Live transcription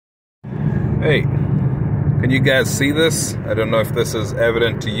Hey, can you guys see this? I don't know if this is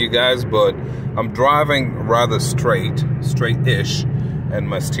evident to you guys, but I'm driving rather straight-ish, and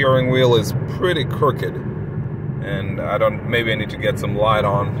my steering wheel is pretty crooked. And maybe I need to get some light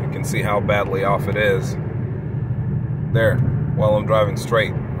on. You can see how badly off it is. There, while I'm driving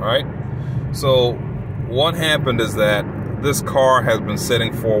straight, alright? So, what happened is that this car has been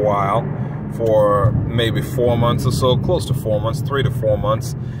sitting for a while, for maybe 4 months or so, close to 4 months, 3 to 4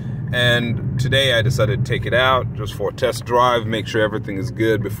 months. And today I decided to take it out just for a test drive, make sure everything is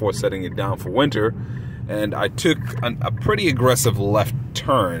good before setting it down for winter. And I took a pretty aggressive left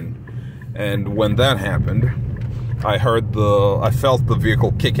turn. And when that happened, I felt the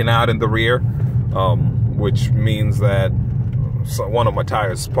vehicle kicking out in the rear, which means that one of my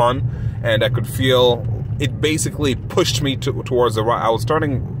tires spun, and I could feel it basically pushed me towards the right. I was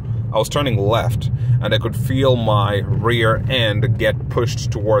turning left, and I could feel my rear end get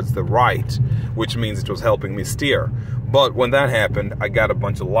pushed towards the right, which means it was helping me steer. But when that happened, I got a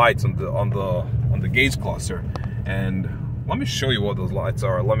bunch of lights on the gauge cluster, and let me show you what those lights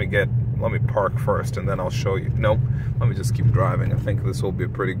are. Let me park first, and then I'll show you. No, let me just keep driving. I think this will be a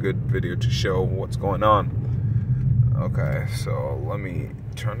pretty good video to show what's going on. Okay, so let me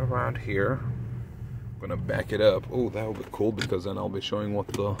turn around here. I'm gonna back it up. Oh, that would be cool, because then I'll be showing what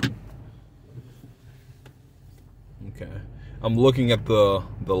the... Okay, I'm looking at the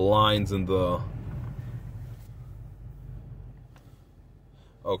lines in the...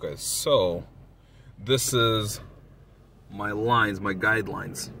 Okay, so this is my lines, my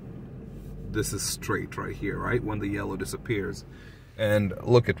guidelines. This is straight right here, right? When the yellow disappears. And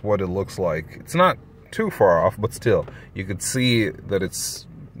look at what it looks like. It's not too far off, but still, you could see that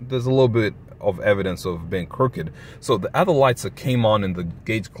there's a little bit of evidence of being crooked. So the other lights that came on in the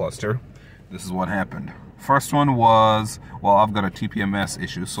gauge cluster, this is what happened. First one was, well, I've got a TPMS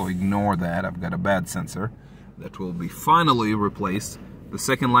issue, so ignore that. I've got a bad sensor that will be finally replaced. The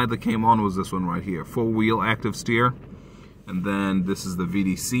second light that came on was this one right here, 4-wheel active steer. And then this is the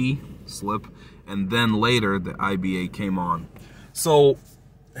VDC slip. And then later the IBA came on. So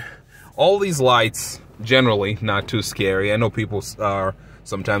all these lights, generally not too scary. I know people are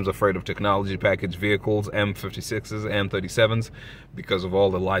sometimes afraid of technology package vehicles, M56s, M37s, because of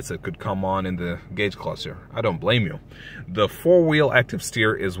all the lights that could come on in the gauge cluster. I don't blame you. The 4-wheel active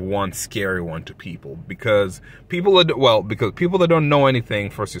steer is one scary one to people, because people that don't know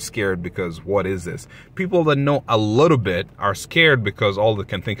anything, first you're scared because what is this? People that know a little bit are scared because all they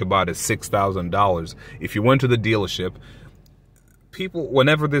can think about is $6,000. If you went to the dealership, people,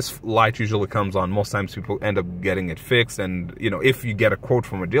 whenever this light usually comes on, most times people end up getting it fixed. And you know, if you get a quote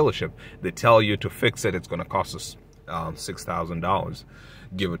from a dealership, they tell you to fix it, it's going to cost us $6,000,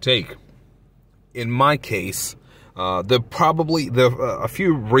 give or take. In my case, there are a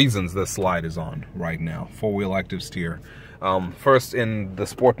few reasons this light is on right now. 4-wheel active steer. First, in the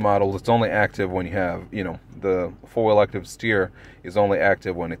sport models, it's only active when you have, the 4-wheel active steer is only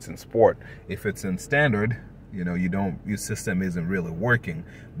active when it's in sport. If it's in standard, your system isn't really working.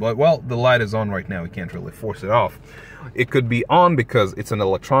 But, well, the light is on right now. We can't really force it off. It could be on because it's an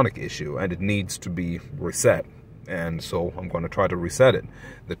electronic issue and it needs to be reset. And so I'm going to try to reset it.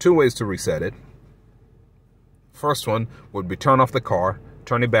 The two ways to reset it. First one would be turn off the car,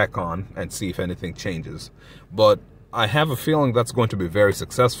 turn it back on, and see if anything changes. But I have a feeling that's going to be very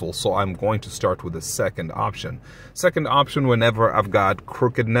successful, so I'm going to start with the second option. Second option, whenever I've got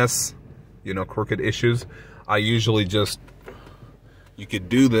crookedness, crooked issues, I usually you could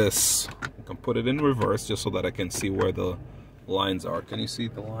do this, I can put it in reverse just so that I can see where the lines are. Can you see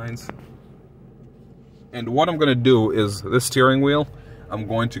the lines? And what I'm going to do is, this steering wheel, I'm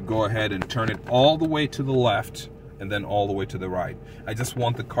going to go ahead and turn it all the way to the left and then all the way to the right. I just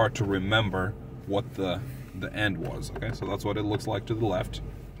want the car to remember what the end was. Okay, so that's what it looks like to the left.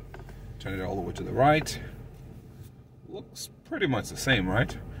 Turn it all the way to the right. Looks pretty much the same,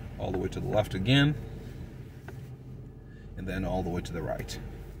 right? All the way to the left again, and then all the way to the right.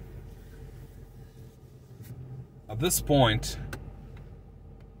 At this point,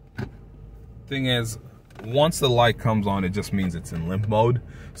 thing is, once the light comes on, it just means it's in limp mode.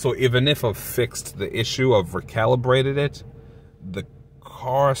 So even if I've fixed the issue, I've recalibrated it, the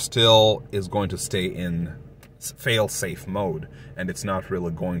car still is going to stay in fail-safe mode, and it's not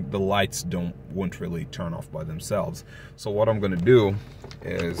really the lights won't really turn off by themselves. So what I'm going to do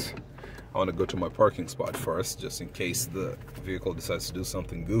is, I want to go to my parking spot first, just in case the vehicle decides to do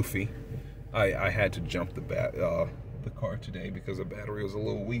something goofy. I had to jump the car today because the battery was a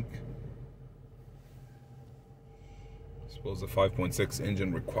little weak. I suppose the 5.6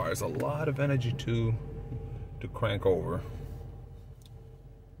 engine requires a lot of energy to crank over.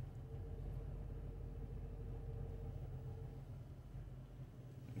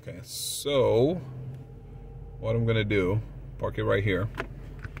 Okay, so what I'm gonna do, park it right here.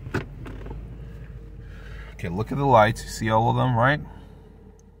 Okay, look at the lights. You see all of them, right?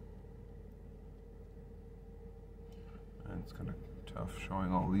 And it's kind of tough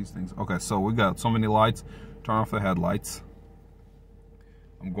showing all these things. Okay, so we got so many lights. Turn off the headlights.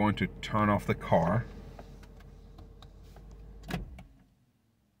 I'm going to turn off the car. Okay,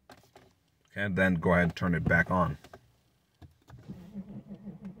 and then go ahead and turn it back on.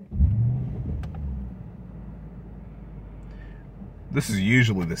 This is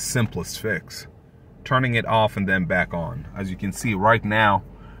usually the simplest fix. Turning it off and then back on. As you can see right now,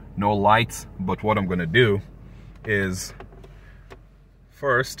 no lights, but what I'm gonna do is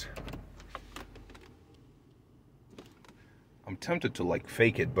first, I'm tempted to like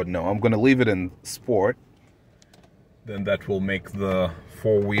fake it, but no, I'm gonna leave it in sport. Then that will make the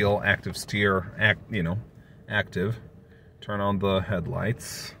four-wheel active steer active. Turn on the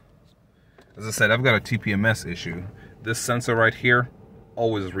headlights. As I said, I've got a TPMS issue. This sensor right here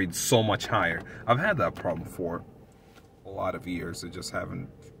always reads so much higher. I've had that problem for a lot of years. I just haven't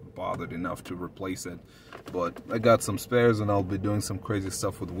bothered enough to replace it. But I got some spares and I'll be doing some crazy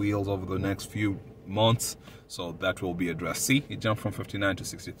stuff with wheels over the next few months. So that will be addressed. See, it jumped from 59 to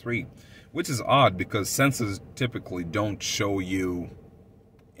 63, which is odd because sensors typically don't show you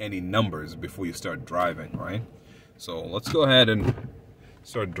any numbers before you start driving, right? So let's go ahead and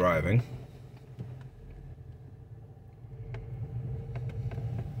start driving.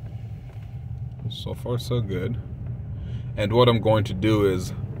 So far so good. And what I'm going to do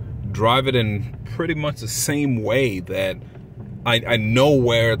is drive it in pretty much the same way that I know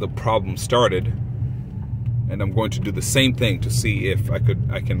where the problem started, and I'm going to do the same thing to see if I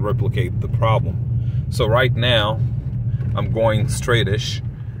can replicate the problem. So right now I'm going straightish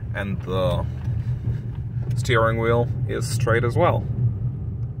and the steering wheel is straight as well.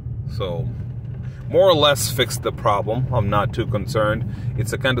 So more or less fixed the problem. I'm not too concerned.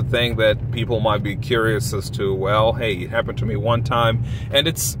 It's the kind of thing that people might be curious as to, well, hey, it happened to me one time, and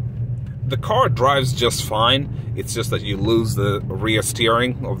the car drives just fine. It's just that you lose the rear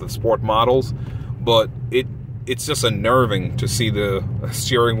steering of the sport models, but it's just unnerving to see the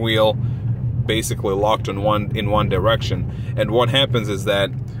steering wheel basically locked in one direction. And what happens is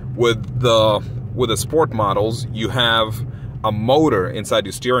that with the sport models, you have a motor inside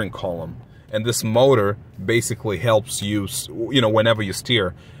your steering column. And this motor basically helps you, whenever you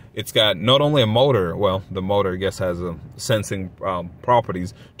steer. It's got not only a motor, well, the motor, I guess, has a sensing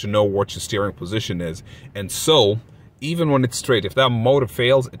properties to know what your steering position is. And so, even when it's straight, if that motor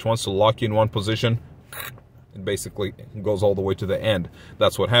fails, it wants to lock you in one position, it basically goes all the way to the end.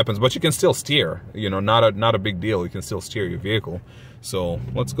 That's what happens. But you can still steer, not a big deal. You can still steer your vehicle. So,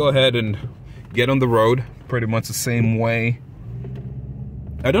 let's go ahead and get on the road pretty much the same way.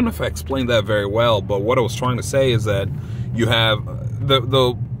 I don't know if I explained that very well, but what I was trying to say is that you have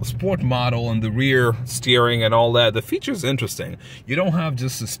the sport model and the rear steering and all that. The feature is interesting. You don't have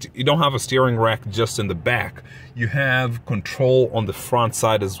a steering rack just in the back. You have control on the front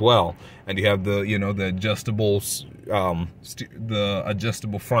side as well, and you have the the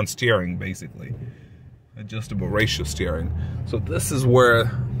adjustable front steering, basically adjustable ratio steering. So this is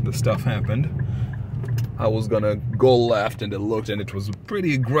where the stuff happened. I was gonna go left and it looked, and it was a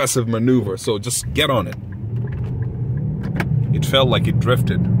pretty aggressive maneuver, so just get on it. It felt like it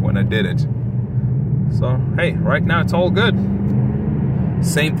drifted when I did it. So, hey, right now it's all good.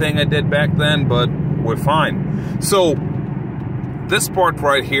 Same thing I did back then, but we're fine. So, this part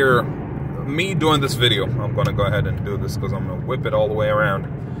right here, me doing this video, I'm gonna go ahead and do this because I'm gonna whip it all the way around.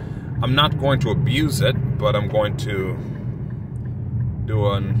 I'm not going to abuse it, but I'm going to do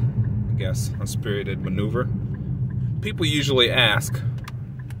a spirited maneuver. People usually ask,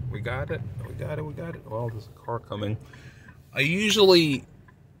 we got it. Well, there's a car coming. I usually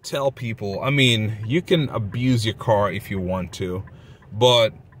tell people, you can abuse your car if you want to,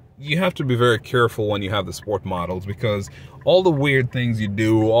 but you have to be very careful when you have the sport models, because all the weird things you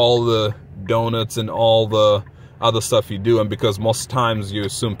do, all the donuts and all the other stuff you do, and because most times you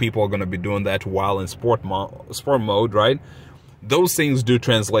assume people are going to be doing that while in sport mode, right? Those things do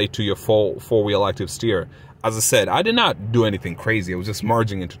translate to your four-wheel active steer. As I said, I did not do anything crazy. I was just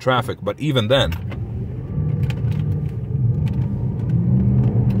merging into traffic. But even then,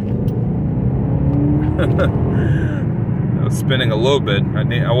 I was spinning a little bit.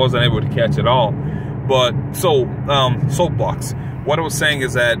 I wasn't able to catch it all. But so, soapbox. What I was saying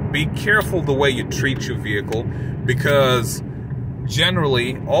is that be careful the way you treat your vehicle, because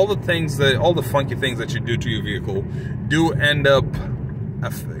generally, all the funky things that you do to your vehicle do end up,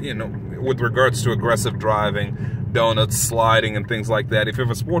 with regards to aggressive driving, donuts sliding and things like that. If you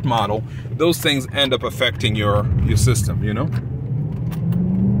have a sport model, those things end up affecting your system, you know?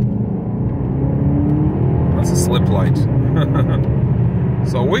 That's a slip light.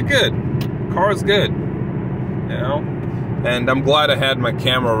 So we're good. Car's good, you know? And I'm glad I had my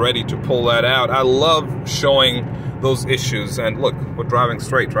camera ready to pull that out. I love showing those issues. And look, we're driving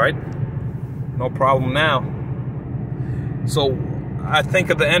straight, right? No problem now. So I think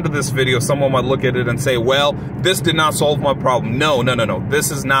at the end of this video, someone might look at it and say, well, this did not solve my problem. No.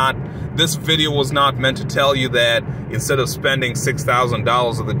 This video was not meant to tell you that instead of spending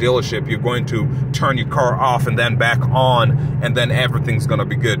 $6,000 at the dealership, you're going to turn your car off and then back on, and then everything's gonna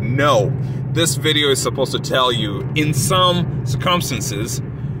be good. No, this video is supposed to tell you, in some circumstances,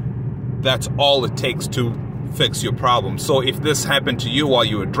 that's all it takes to fix your problem. So if this happened to you while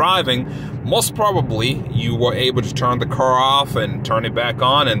you were driving, most probably you were able to turn the car off and turn it back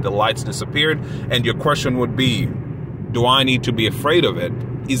on and the lights disappeared, and your question would be, do I need to be afraid of it?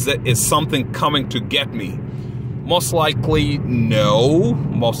 Is something coming to get me? Most likely no.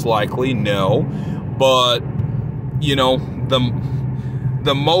 Most likely no. But you know,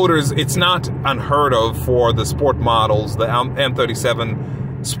 the motors, it's not unheard of for the sport models, the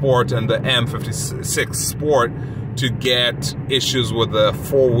M37 Sport and the M56 Sport, to get issues with the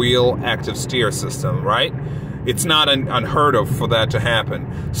four-wheel active steer system, right? It's not unheard of for that to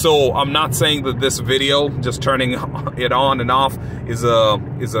happen. So I'm not saying that this video, just turning it on and off, is a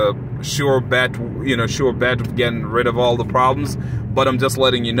sure bet, you know, sure bet of getting rid of all the problems. But I'm just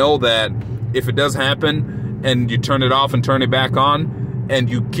letting you know that if it does happen and you turn it off and turn it back on and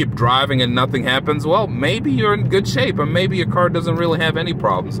you keep driving and nothing happens, well, maybe you're in good shape, or maybe your car doesn't really have any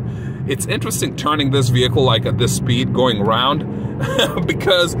problems. It's interesting turning this vehicle like at this speed going around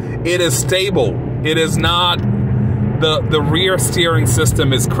because it is stable. It is not, the rear steering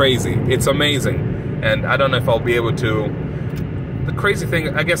system is crazy. It's amazing. And I don't know if I'll be able to, the crazy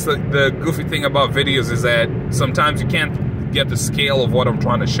thing, I guess the goofy thing about videos is that sometimes you can't get the scale of what I'm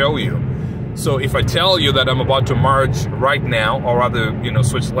trying to show you. So if I tell you that I'm about to merge right now, or rather, you know,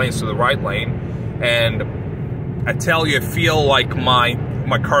 switch lanes to the right lane, and I tell you I feel like my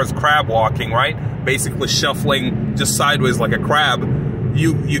car's crab walking, right? Basically shuffling just sideways like a crab.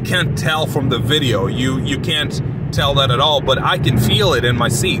 You can't tell from the video. You can't tell that at all, but I can feel it in my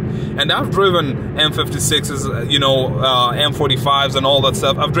seat. And I've driven M56s, you know, M45s and all that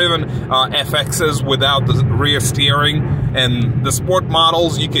stuff. I've driven FXs without the rear steering, and the sport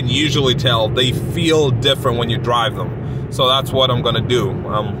models, you can usually tell they feel different when you drive them. So that's what I'm gonna do.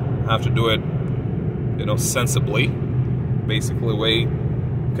 I have to do it, you know, sensibly. Basically wait.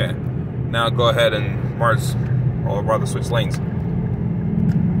 Okay, now go ahead and merge, or rather switch lanes.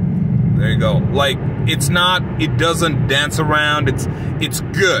 There you go. Like, it's not, it doesn't dance around, it's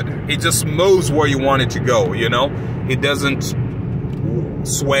good. It just moves where you want it to go, you know? It doesn't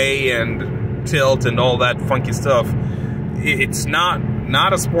sway and tilt and all that funky stuff. It's not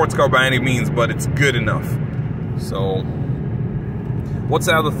a sports car by any means, but it's good enough. So, what's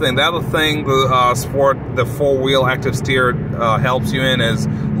the other thing? The other thing the four-wheel active steer helps you in is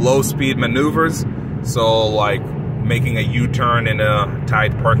low-speed maneuvers. So, like making a U-turn in a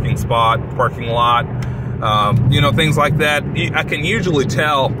tight parking lot, you know, things like that. I can usually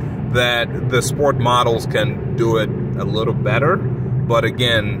tell that the sport models can do it a little better, but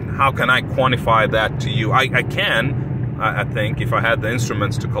again, how can I quantify that to you? I can, I think, if I had the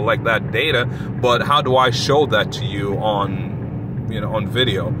instruments to collect that data, but how do I show that to you on, you know, on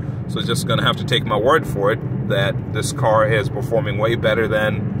video? So it's just gonna have to take my word for it that this car is performing way better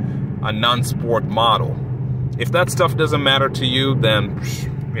than a non-sport model. If that stuff doesn't matter to you, then,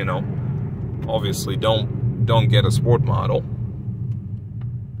 you know, obviously don't get a sport model,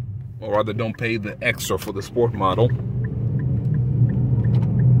 or rather don't pay the extra for the sport model.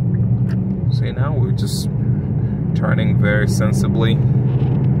 See, now we're just turning very sensibly,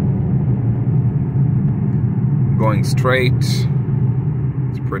 going straight.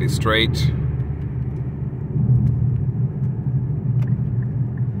 It's pretty straight.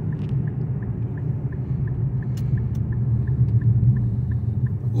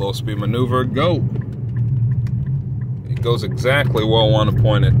 Low speed maneuver, go. It goes exactly where I want to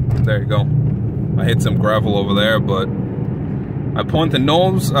point it. There you go. I hit some gravel over there, but I point the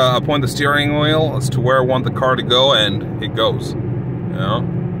nose, I point the steering wheel as to where I want the car to go, and it goes. You know?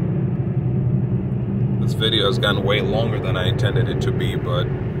 This video has gotten way longer than I intended it to be, but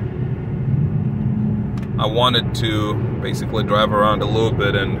I wanted to basically drive around a little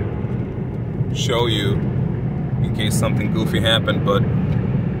bit and show you in case something goofy happened, but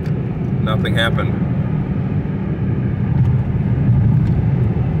nothing happened.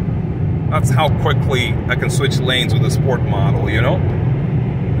 That's how quickly I can switch lanes with a sport model, you know?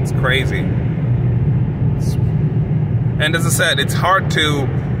 It's crazy. And as I said, it's hard to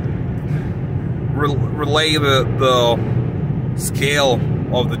relay the scale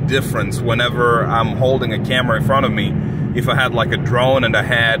of the difference whenever I'm holding a camera in front of me. If I had like a drone and I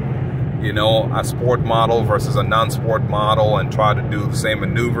had, you know, a sport model versus a non-sport model and try to do the same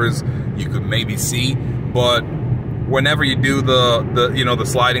maneuvers, you could maybe see. But whenever you do the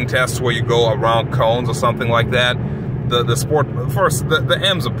sliding tests where you go around cones or something like that, the sport, first, the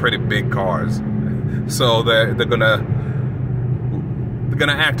M's are pretty big cars, so they're gonna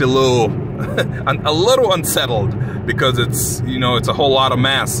act a little a little unsettled, because it's, you know, it's a whole lot of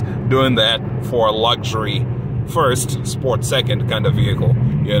mass doing that for a luxury first, sport second kind of vehicle,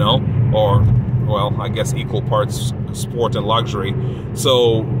 you know, or, well, I guess equal parts sport and luxury.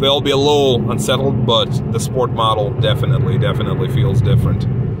 So they'll be a little unsettled, but the sport model definitely feels different.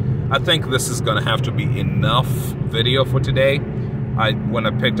 I think this is gonna have to be enough video for today. When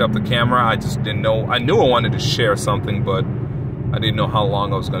I picked up the camera, I just didn't know. I knew I wanted to share something, but I didn't know how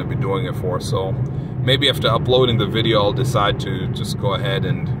long I was going to be doing it for. So maybe after uploading the video, I'll decide to just go ahead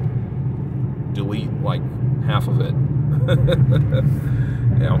and delete like half of it.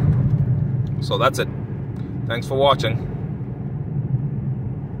 Yeah. So that's it. Thanks for watching.